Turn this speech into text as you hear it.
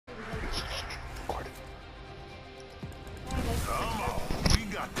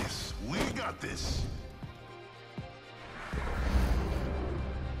this.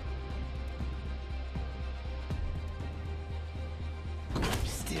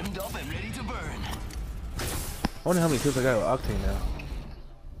 Stimmed up and ready to burn. I wonder how many kills I got with Octane now.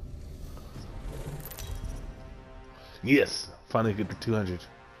 Yes, finally get to 200.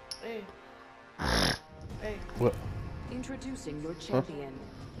 Hey. Hey. What? Introducing your champion.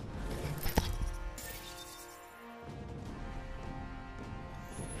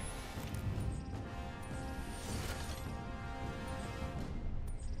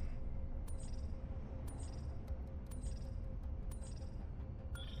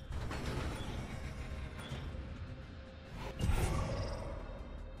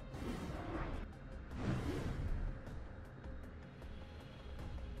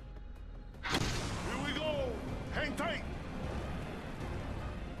 Here we go. Hang tight.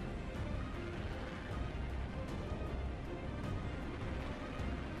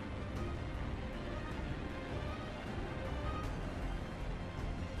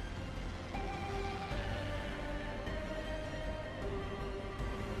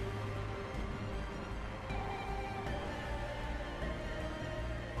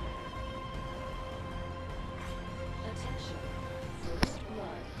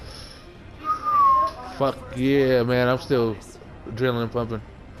 Fuck yeah, man! I'm still adrenaline pumping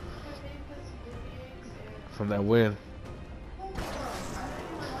from that win.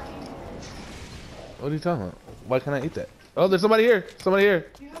 What are you talking about? Why can't I eat that? Oh, there's somebody here! Somebody here!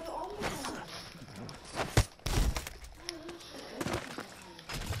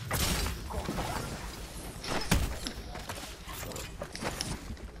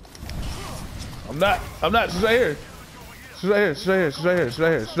 I'm not. She's right here. She's right here. She's right here. She's right here. She's right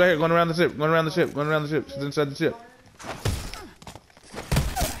here. She's right here. Going around the ship. Going around the ship. Going around the ship. She's inside the ship.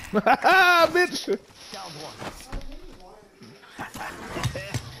 Bitch. Down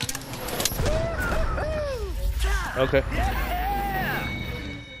one. Okay.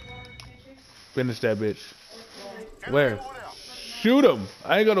 Finish that bitch. Where? Shoot him.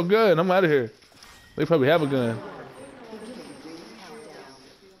 I ain't got no gun. I'm out of here. They probably have a gun.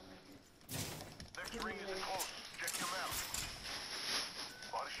 Next ring is close. Check them out.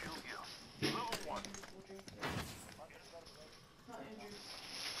 Body shield here. Level 1.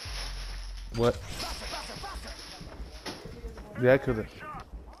 What? Yeah, I could've.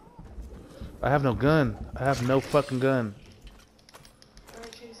 I have no gun. I have no fucking gun.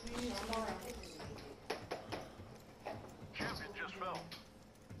 Champion just fell.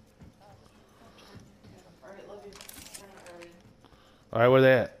 Alright, where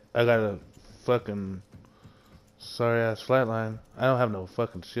they at? I got a fucking sorry ass flatline. I don't have no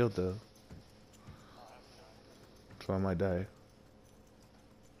fucking shield though. So I might die.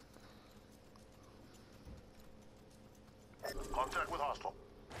 Contact with hostile.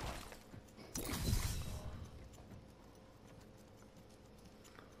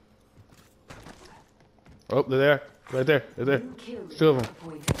 Oh, they're there. Right there. They're there. Two of them.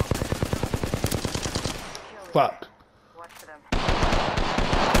 Fuck.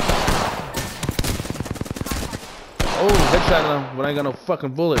 Oh, headshot him, but I ain't got no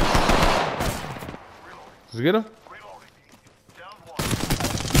fucking bullets. Did you get him? Down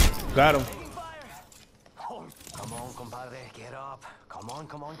 1. Got him. Come on, compadre, get up. Come on,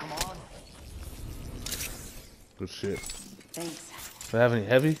 come on, come on. Good shit. Thanks. Do they have any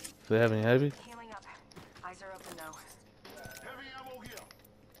heavy? Do they have any heavy? Healing up. Eyes are open now. Heavy ammo here.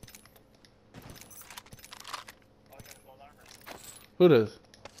 Who does?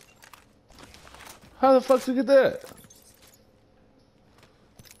 How the fuck did you get that?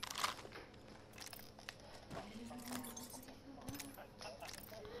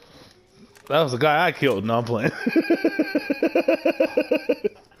 That was the guy I killed. No, I'm playing.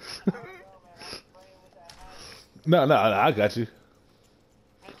 No, I got you.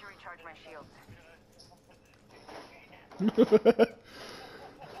 Need to recharge my shield. Give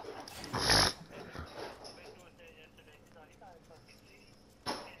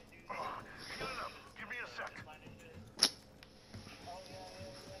me a sec.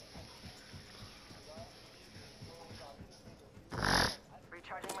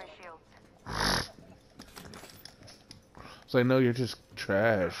 Recharging my shields. So I know you're just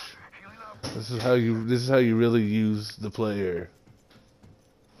trash. This is how you really use the player.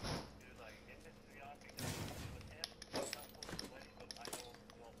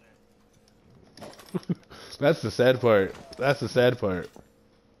 That's the sad part. That's the sad part.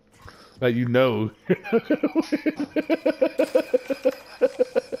 That you know.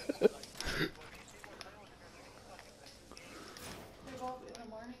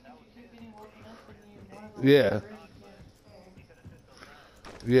 Yeah.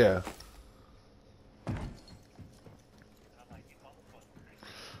 Yeah.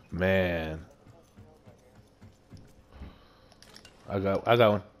 Man. I got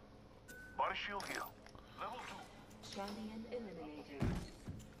one. Body shield here. Level 2. Champion eliminated.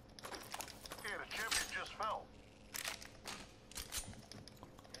 Hey, the champion just fell.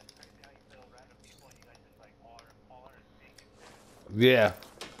 Yeah.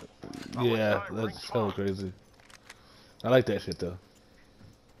 Yeah, that's hella crazy. I like that shit though.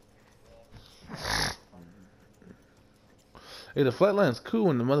 Hey, the flatline's cool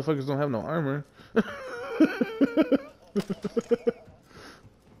when the motherfuckers don't have no armor.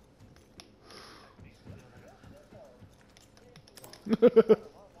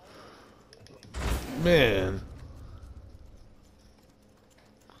 Man.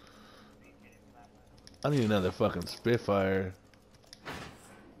 I need another fucking Spitfire.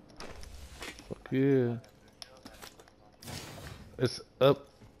 Fuck yeah. It's up.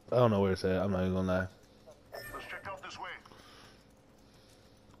 I don't know where it's at. I'm not even gonna lie. Let's check out this way.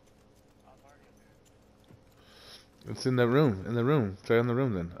 It's in the room. In the room. Try on the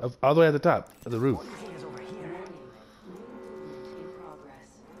room then. Up, all the way at the top of the roof. Is over here. In progress.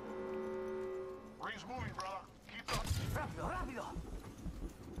 Ring's moving, brother. Keep up. Rápido, rápido.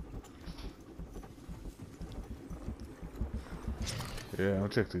 Yeah, I'll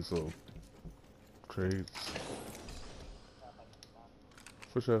check these little crates.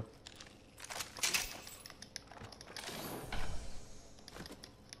 For sure.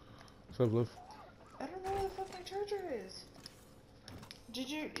 What's up, love? I don't know where the fuck my charger is.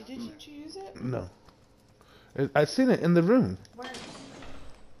 Didn't you use it? No. I seen it in the room.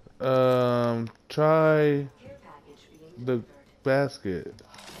 Try Care package being the basket.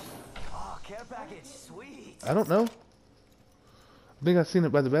 Oh, care package, sweet. I don't know. I think I seen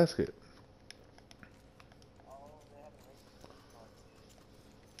it by the basket.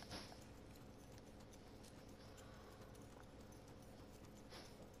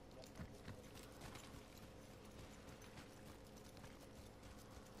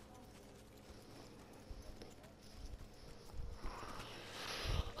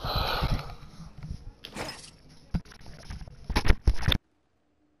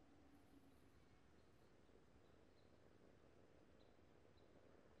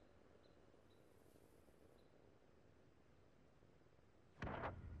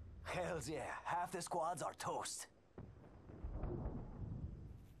 Hells yeah, half the squads are toast.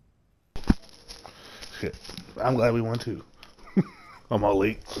 Shit. I'm glad we won too. I'm all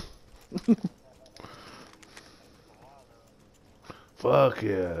late. Fuck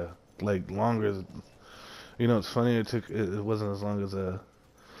yeah. Like longer. You know, it's funny. It wasn't as long as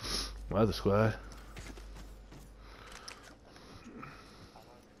my other squad.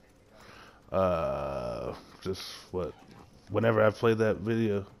 Just what? Whenever I played that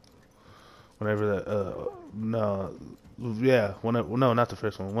video. Whenever that. No. Yeah. No, not the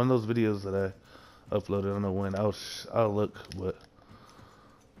first one. One of those videos that I uploaded. I don't know when. I'll look, but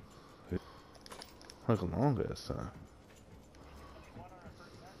like a long ass time.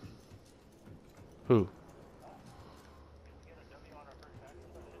 Who?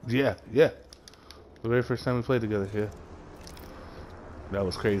 Yeah, yeah. The very first time we played together, yeah. That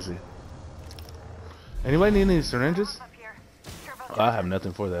was crazy. Anybody need any syringes? up here. Turbo Oh, I have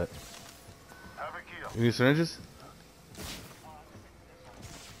nothing for that. Havoc here. You need syringes?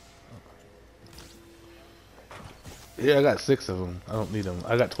 Yeah, I got 6 of them. I don't need them.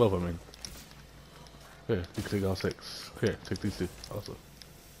 I got 12 of them. Here, you can take all 6. Here, take these 2 also.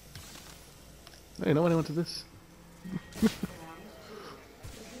 Hey, nobody went to this?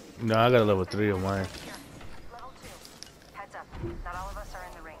 No, I got a level 3 on mine. here. Level 2. Heads up. Not all of us are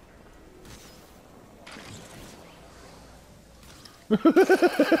in the ring.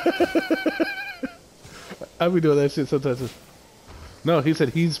 I be doing that shit sometimes. No, he said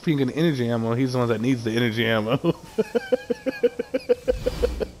he's pinging energy ammo. He's the one that needs the energy ammo.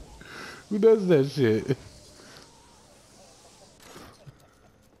 Who does that shit?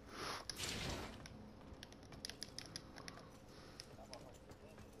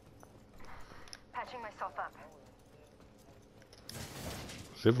 Patching myself up.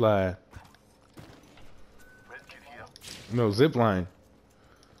 Zipline. Medkit here. No, zipline.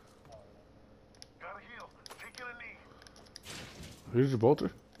 Gotta heal. Taking a knee. Here's your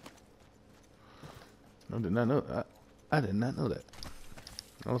bolter. I did not know. I did not know that.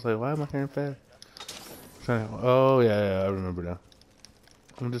 I was like, why am I hearing fast? Oh yeah, I remember now.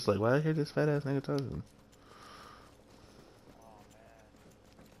 I'm just like, why did I hear this fat ass nigga talking?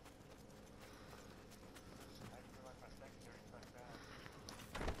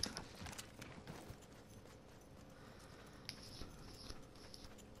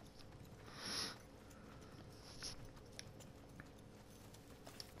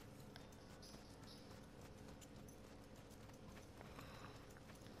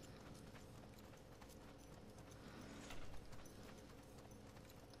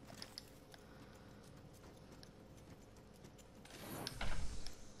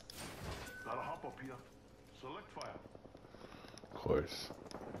 course.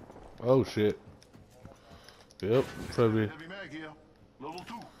 Oh shit. Yep, probably. Heavy mag here. Level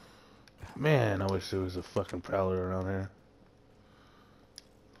 2. Man, I wish there was a fucking prowler around here.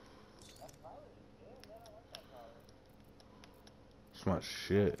 It's my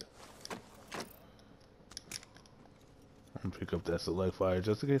shit. I'm gonna pick up that select fire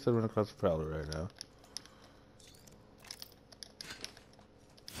just in case I run across a prowler right now.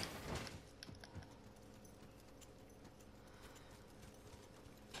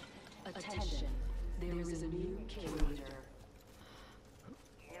 Attention, there is a new kill leader.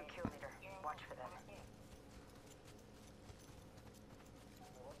 New kill leader. Watch for them.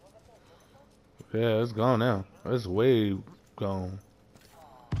 Yeah, it's gone now. It's way gone.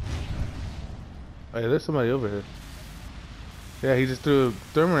 Hey, there's somebody over here. Yeah, he just threw a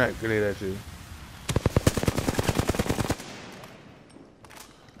thermite grenade at you.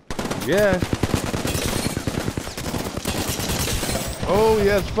 Yeah. Oh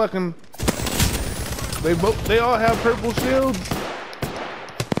yeah, it's fucking. They all have purple shields.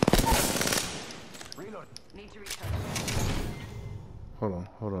 Reload. Need to recharge.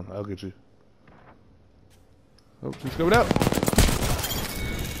 Hold on, I'll get you. Oh, he's coming out.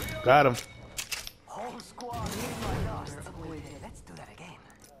 Got him. Whole squad need my dust. Let's do that again.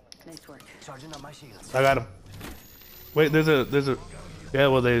 Nice work. Charging on my shields. I got him. Wait, there's a. Yeah,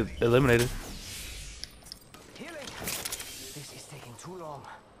 well they eliminated. Healing. This is taking too long.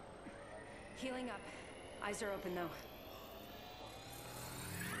 Healing up. Eyes are open though.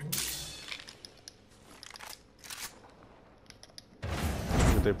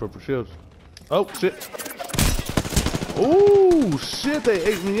 Get their purple shields. Oh shit. Oh shit, they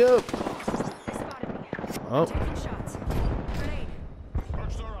ate me up. They spotted me. Oh, Taking shots. Grenade.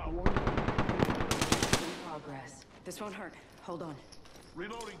 Arcs are out. In progress. This won't hurt. Hold on.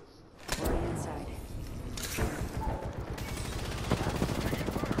 Reloading. Already inside.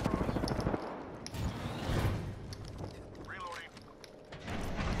 Reloading.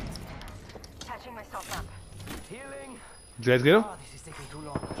 Patching myself up. did Healing. you guys get him? Oh, this is taking too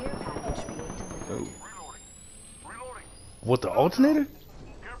long. Care package being delivered. Oh. Reloading. Reloading. What, the alternator?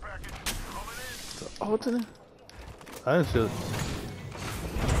 Care package. Coming in. The alternator? I didn't see it.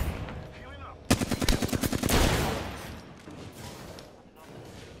 Healing up.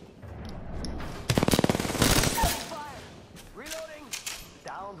 Reloading.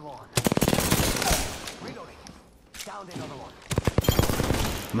 Downed one. Reloading. Downed another one.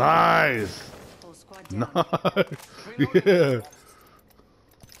 Nice. Whole squad down. Nice. Yeah.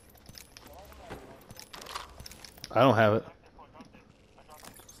 I don't have it.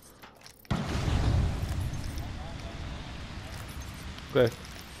 Okay.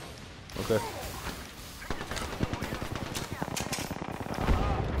 Okay.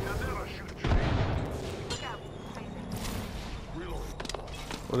 Never shoot you. Look out. Facing. Reloading.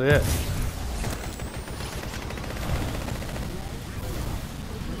 Where they at?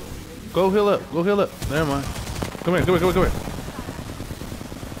 Go heal up. Go heal up. Never mind. Come here. Come here. Come here. Come here.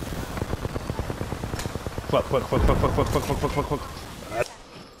 Fuck. Fuck. Fuck. Fuck. Fuck. Fuck. Fuck. Fuck. Fuck. Fuck. Fuck.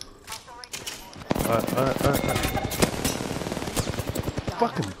 Alright.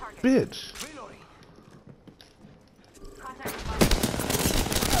 Fucking bitch. Reloading. Contact with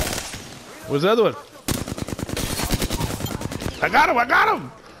Where's the other one? I got him! I got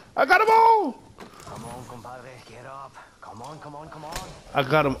him! I got them all! Come on, compadre. Get up. Come on, come on, come on. I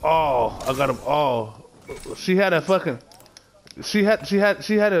got them all. I got them all. She had a fucking. She had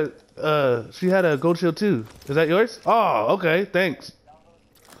a gold shield too. Is that yours? Oh, okay. Thanks.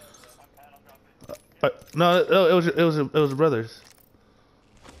 No, it was a brother's.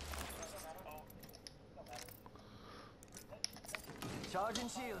 Charging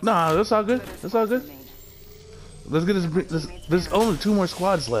shields. Nah, that's all good. That's all good. Let's get this. There's only 2 more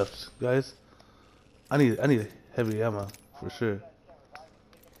squads left, guys. I need heavy ammo for sure.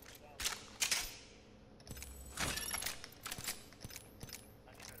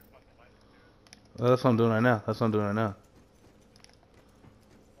 That's what I'm doing right now. That's what I'm doing right now.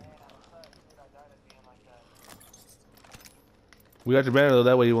 We got your banner though.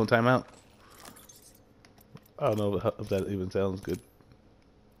 That way you won't time out. I don't know if that even sounds good.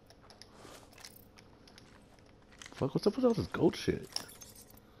 Fuck, what's up with all this gold shit?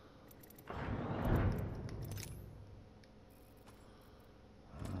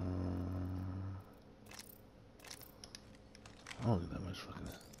 I don't need that much fucking.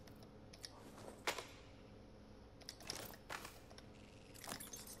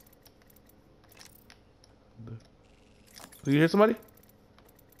 Do you hear somebody?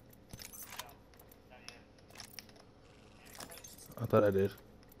 I thought I did.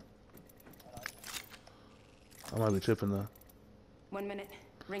 I might be tripping though. 1 minute.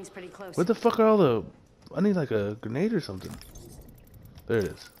 Ring's pretty close. What the fuck are all the... I need like a grenade or something. There it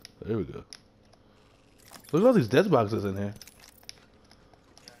is. There we go. Look at all these death boxes in here.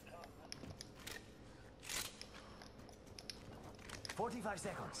 "45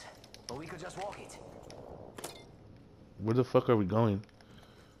 seconds. But we could just walk it." Where the fuck are we going?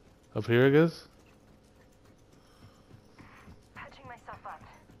 Up here, I guess? Patching myself up.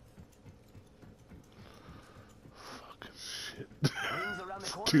 Fucking shit. Rings around the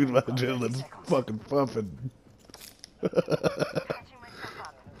corner. Dude, my Got 30 adrenaline's seconds. fucking pumping. Patching myself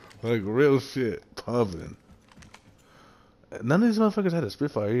up. Like real shit. Pumping. None of these motherfuckers had a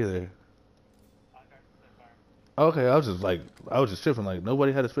Spitfire either. Okay, I was just tripping. Like,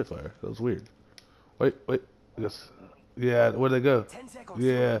 nobody had a Spitfire. That was weird. Wait. I guess. Yeah, where'd they go? 10 seconds.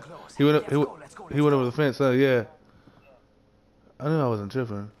 Yeah. Close. He went up, Let's go, let's go, he let's went go. over the fence, yeah. I knew I wasn't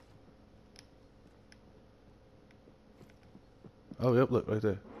tripping. Oh, yep, look, right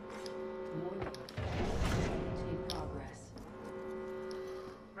there. In progress.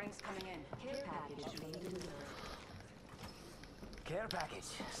 Ring's coming in. Care package being delivered. Care package.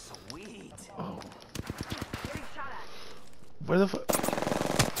 Sweet. Getting shot at. Where the fuck?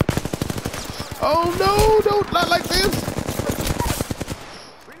 Oh, no, not like this.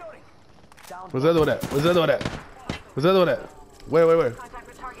 Reloading. Down. Where's the other one at? Where's the other one at? Where's the other one at? Where? Contact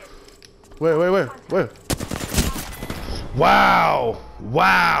with target. Where?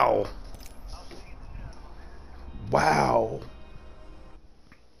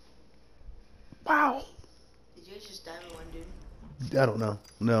 Wow. Did you just die with one dude? I don't know.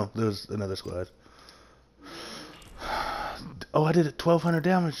 No, there's another squad. Oh, I did 1,200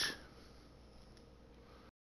 damage.